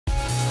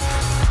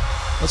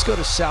Let's go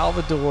to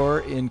Salvador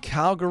in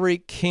Calgary,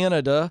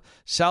 Canada.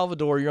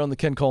 Salvador, you're on the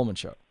Ken Coleman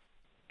Show.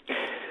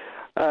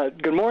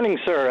 Good morning,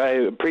 sir.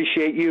 I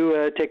appreciate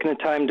you taking the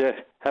time to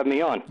have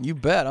me on. You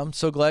bet. I'm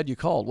so glad you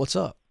called. What's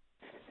up?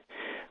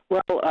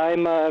 Well,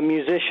 I'm a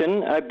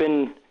musician. I've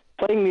been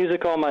playing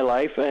music all my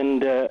life,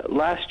 and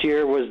last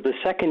year was the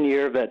second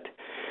year that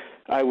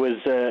I was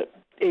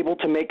able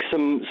to make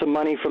some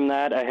money from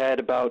that. I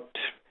had about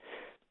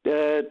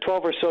 12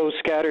 or so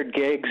scattered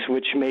gigs,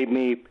 which made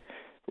me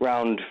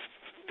around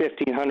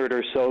 1,500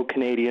 or so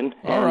Canadian.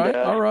 All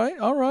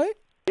right.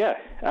 Yeah,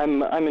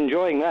 I'm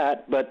enjoying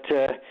that, but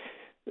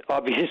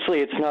obviously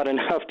it's not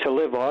enough to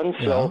live on.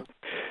 So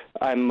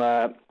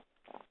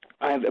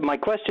my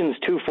question's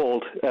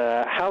twofold.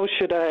 How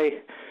should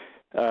I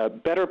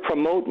better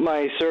promote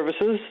my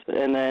services,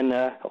 and then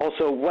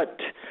also what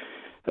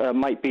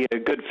might be a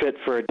good fit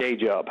for a day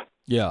job?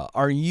 Yeah.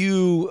 Are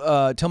you,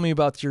 tell me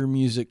about your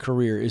music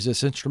career. Is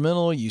this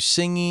instrumental? Are you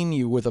singing?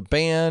 You with a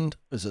band?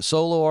 Is it a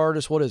solo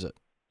artist? What is it?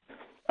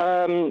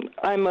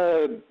 I'm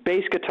a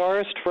bass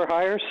guitarist for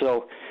hire,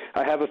 so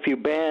I have a few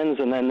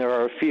bands, and then there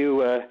are a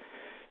few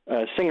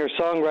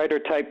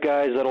singer-songwriter type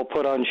guys that'll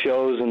put on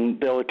shows, and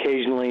they'll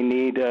occasionally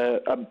need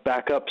a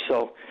backup.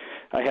 So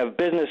I have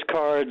business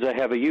cards, I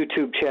have a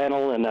YouTube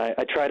channel, and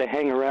I try to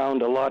hang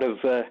around a lot of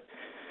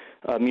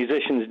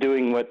musicians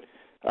doing what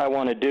I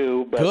want to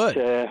do. But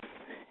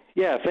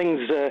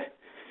things.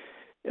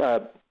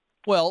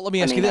 Well, let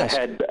me ask you this: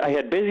 I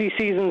had busy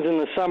seasons in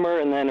the summer,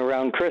 and then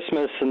around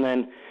Christmas, and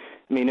then.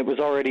 I mean, it was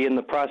already in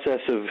the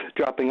process of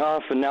dropping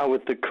off, and now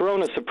with the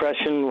corona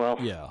suppression, well...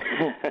 Yeah,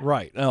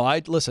 right. No,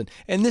 listen,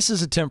 and this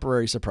is a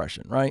temporary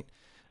suppression, right?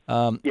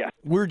 Yeah.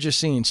 We're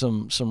just seeing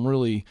some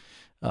really,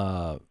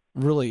 I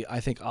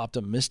think,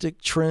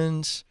 optimistic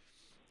trends,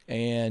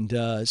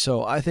 and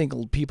so I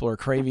think people are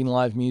craving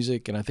live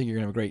music, and I think you're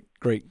going to have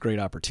a great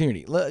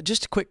opportunity.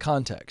 Just a quick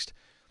context.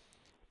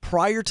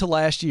 Prior to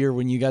last year,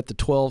 when you got the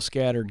 12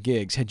 scattered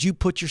gigs, had you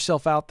put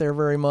yourself out there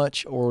very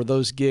much, or were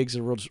those gigs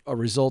a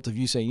result of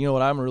you saying, you know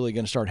what, I'm really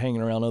going to start hanging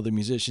around other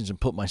musicians and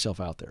put myself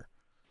out there?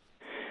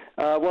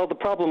 Well, the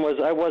problem was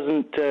I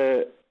wasn't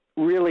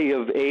really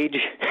of age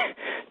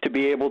to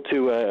be able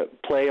to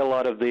play a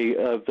lot of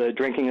the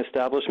drinking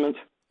establishments.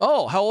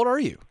 Oh, how old are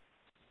you?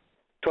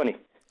 20.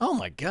 Oh,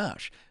 my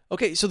gosh.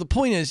 Okay, so the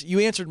point is, you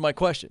answered my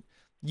question.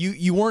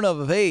 You weren't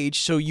of age,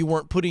 so you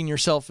weren't putting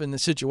yourself in the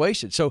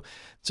situation. So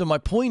my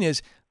point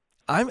is,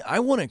 I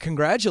want to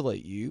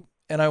congratulate you,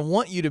 and I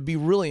want you to be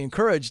really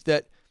encouraged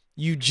that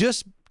you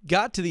just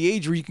got to the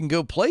age where you can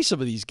go play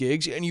some of these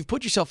gigs, and you've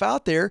put yourself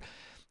out there,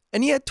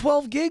 and you had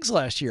 12 gigs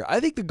last year.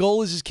 I think the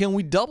goal is can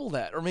we double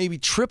that or maybe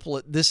triple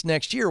it this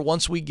next year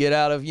once we get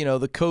out of,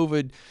 the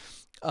COVID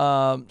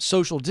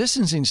social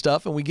distancing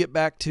stuff and we get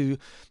back to,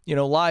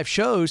 live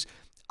shows.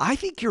 I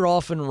think you're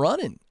off and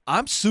running.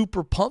 I'm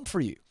super pumped for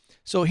you.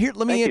 So here,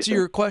 let me answer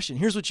your question.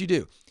 Here's what you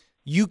do.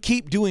 You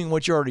keep doing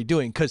what you're already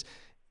doing because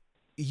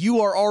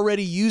you are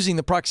already using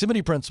the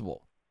proximity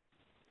principle.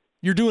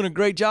 You're doing a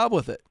great job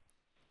with it.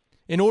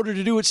 In order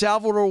to do what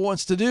Salvador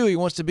wants to do, he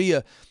wants to be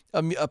a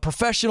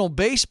professional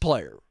bass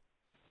player.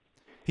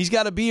 He's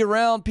got to be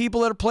around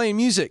people that are playing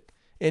music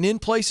and in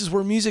places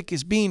where music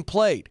is being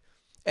played,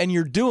 and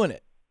you're doing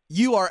it.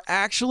 You are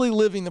actually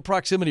living the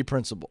proximity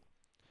principle.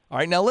 All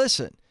right, now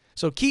listen.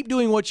 So keep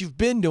doing what you've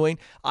been doing.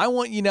 I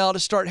want you now to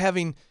start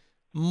having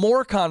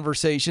more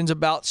conversations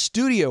about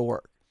studio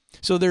work.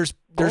 So there's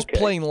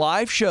playing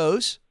live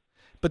shows,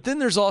 but then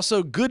there's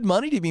also good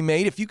money to be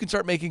made if you can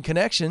start making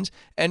connections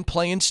and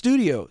playing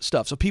studio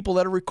stuff. So people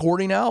that are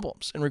recording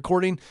albums and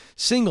recording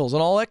singles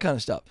and all that kind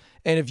of stuff.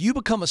 And if you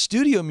become a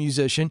studio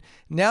musician,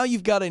 now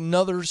you've got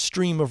another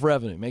stream of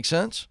revenue. Make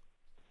sense?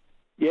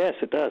 Yes,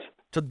 it does.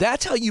 So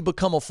that's how you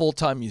become a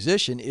full-time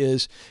musician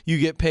is you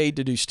get paid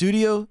to do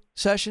studio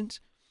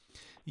sessions.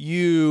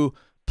 You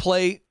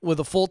play with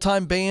a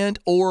full-time band,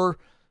 or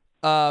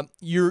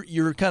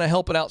you're kind of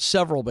helping out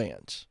several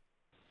bands,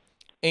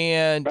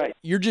 and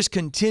you're just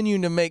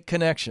continuing to make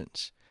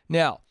connections.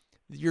 Now,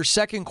 your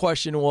second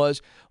question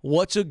was,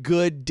 what's a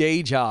good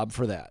day job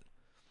for that?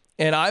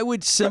 And I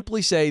would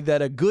simply say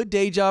that a good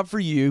day job for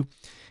you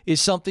is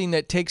something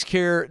that takes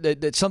care,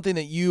 that's something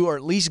that you are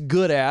at least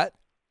good at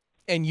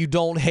and you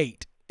don't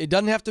hate. It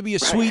doesn't have to be a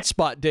sweet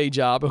spot day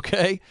job,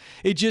 okay?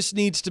 It just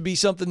needs to be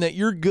something that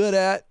you're good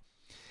at,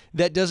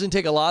 that doesn't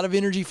take a lot of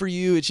energy for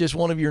you. It's just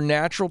one of your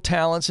natural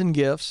talents and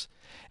gifts.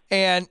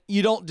 And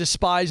you don't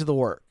despise the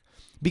work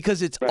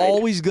because it's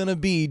always going to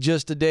be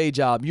just a day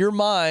job. Your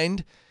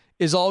mind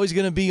is always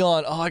going to be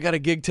on, I got a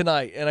gig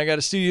tonight and I got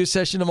a studio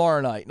session tomorrow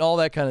night and all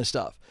that kind of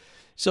stuff.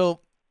 So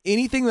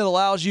anything that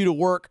allows you to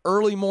work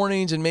early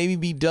mornings and maybe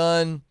be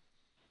done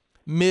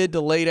mid to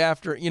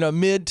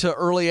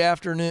early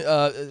afternoon,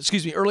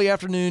 early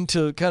afternoon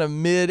to kind of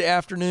mid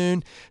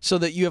afternoon so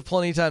that you have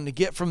plenty of time to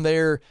get from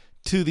there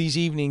to these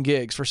evening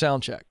gigs for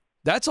sound check.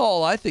 That's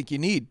all I think you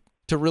need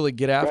to really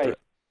get after it.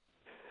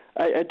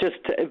 I just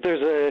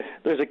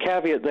there's a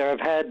caveat there. I've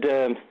had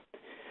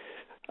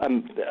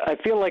I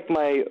feel like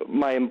my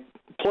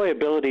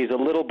employability is a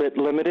little bit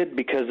limited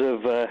because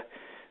of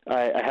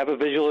I have a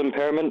visual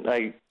impairment.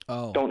 I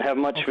don't have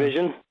much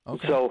vision.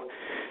 Okay. So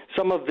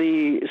some of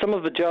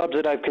the jobs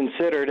that I've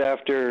considered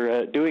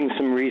after doing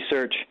some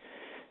research,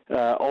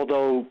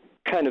 although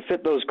kind of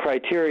fit those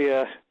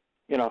criteria,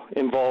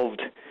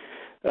 involved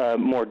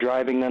more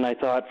driving than I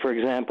thought, for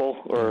example,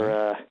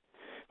 or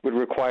would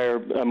require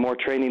more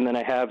training than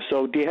I have.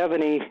 So do you have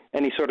any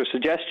sort of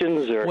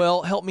suggestions? Or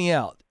Well, help me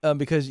out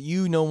because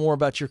you know more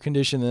about your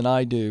condition than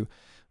I do.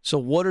 So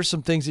what are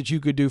some things that you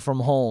could do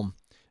from home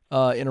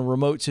in a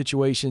remote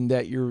situation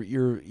that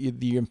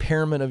the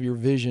impairment of your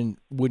vision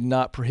would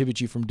not prohibit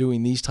you from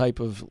doing these type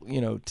of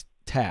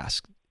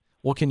tasks?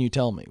 What can you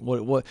tell me?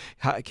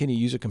 How can you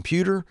use a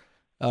computer?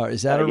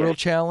 Is that a real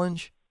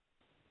challenge?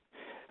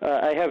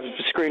 I have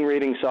screen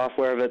reading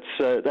software.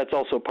 That's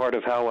also part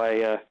of how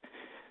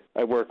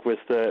I work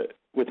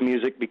with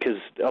music, because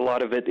a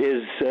lot of it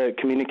is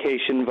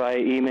communication via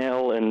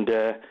email, and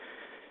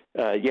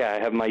I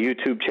have my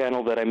YouTube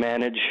channel that I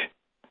manage.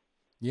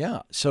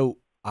 Yeah. So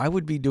I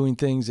would be doing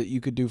things that you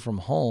could do from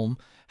home.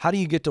 How do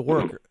you get to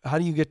work? How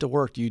do you get to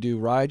work? Do you do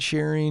ride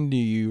sharing? Do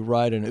you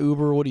ride an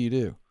Uber? What do you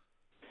do?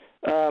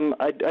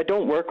 I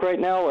don't work right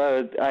now.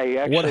 I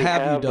actually What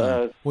have you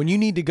done? When you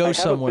need to go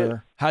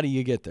somewhere, how do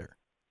you get there?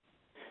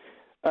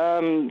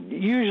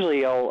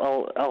 Usually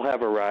I'll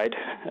have a ride.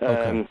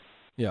 Okay.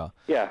 Yeah.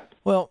 Yeah.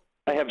 Well,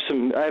 I have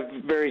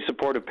very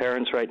supportive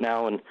parents right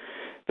now, and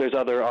there's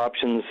other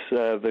options.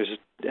 There's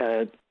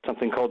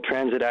something called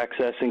transit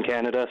access in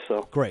Canada.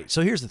 So great.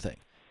 So here's the thing.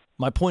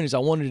 My point is, I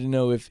wanted to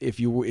know if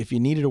you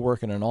needed to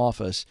work in an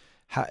office,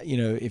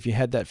 if you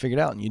had that figured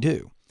out, and you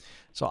do.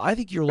 So I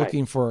think you're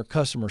looking for a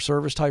customer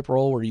service type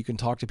role where you can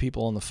talk to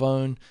people on the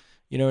phone.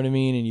 You know what I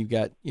mean? And you've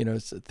got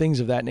things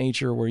of that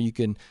nature where you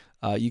can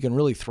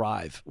really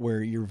thrive,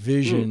 where your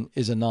vision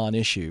is a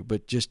non-issue,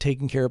 but just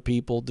taking care of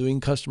people, doing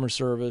customer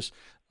service,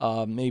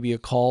 maybe a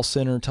call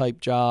center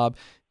type job,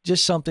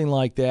 just something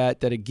like that.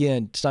 That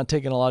again, it's not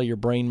taking a lot of your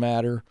brain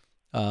matter.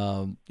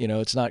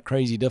 It's not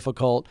crazy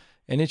difficult,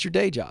 and it's your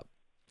day job.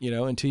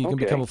 Until you can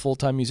become a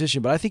full-time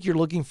musician. But I think you're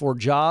looking for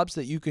jobs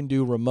that you can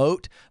do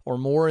remote or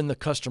more in the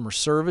customer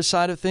service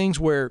side of things,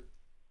 where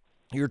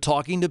you're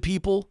talking to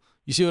people.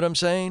 You see what I'm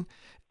saying?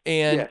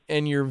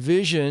 And your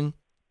vision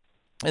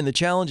and the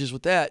challenges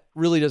with that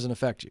really doesn't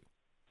affect you.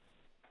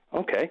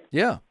 Okay.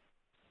 Yeah.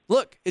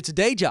 Look, it's a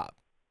day job.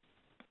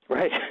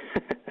 Right.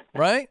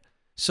 Right?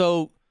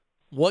 So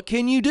what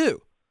can you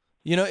do?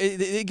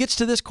 It gets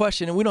to this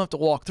question, and we don't have to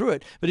walk through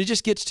it, but it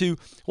just gets to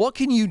what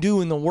can you do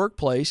in the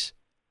workplace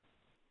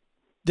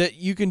that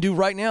you can do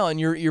right now, and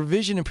your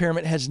vision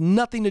impairment has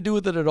nothing to do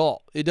with it at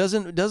all. It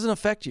doesn't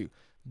affect you.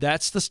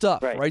 That's the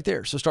stuff right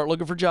there. So start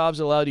looking for jobs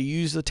that allow you to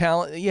use the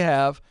talent that you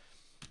have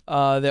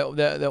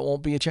that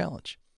won't be a challenge.